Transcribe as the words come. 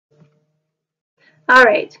All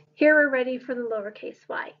right, here we're ready for the lowercase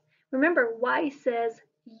y. Remember, y says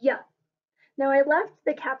yup. Now I left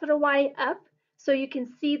the capital Y up so you can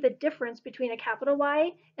see the difference between a capital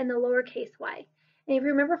Y and the lowercase y. And if you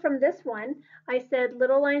remember from this one, I said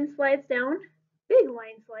little line slides down, big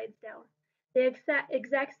line slides down. The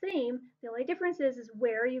exact same, the only difference is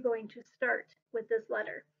where are you going to start with this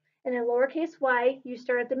letter. And in lowercase y, you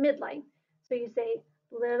start at the midline. So you say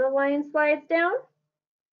little line slides down,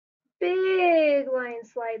 big line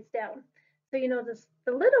slides down. So you know this,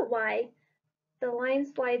 the little y, the line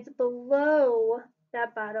slides below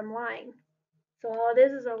that bottom line. So all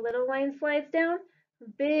it is a little line slides down,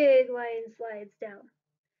 big line slides down.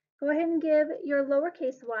 Go ahead and give your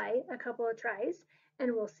lowercase y a couple of tries,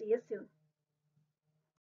 and we'll see you soon.